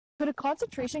Could a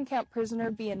concentration camp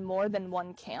prisoner be in more than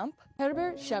one camp?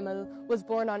 Herbert Schemmel was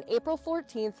born on April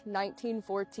 14,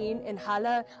 1914 in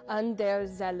Halle an der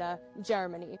Saale,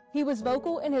 Germany. He was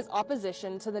vocal in his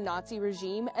opposition to the Nazi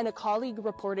regime, and a colleague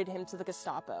reported him to the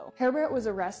Gestapo. Herbert was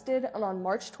arrested, and on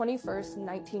March 21,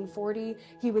 1940,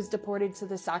 he was deported to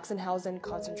the Sachsenhausen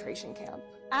concentration camp.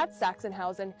 At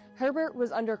Sachsenhausen, Herbert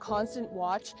was under constant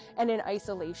watch and in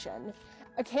isolation.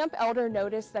 A camp elder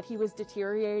noticed that he was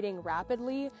deteriorating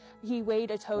rapidly. He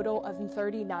weighed a total of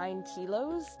 39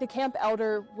 kilos. The camp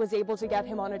elder was able to get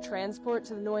him on a transport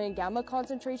to the Neuengamme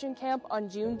Concentration Camp on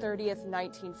June 30th,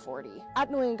 1940. At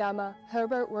Neuengamme,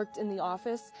 Herbert worked in the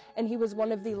office, and he was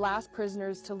one of the last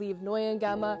prisoners to leave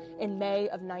Neuengamme in May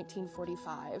of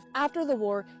 1945. After the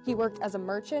war, he worked as a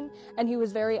merchant, and he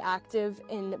was very active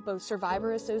in both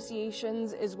survivor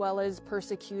associations as well as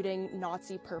persecuting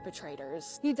Nazi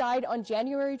perpetrators. He died on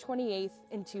January 28th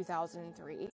in 2003.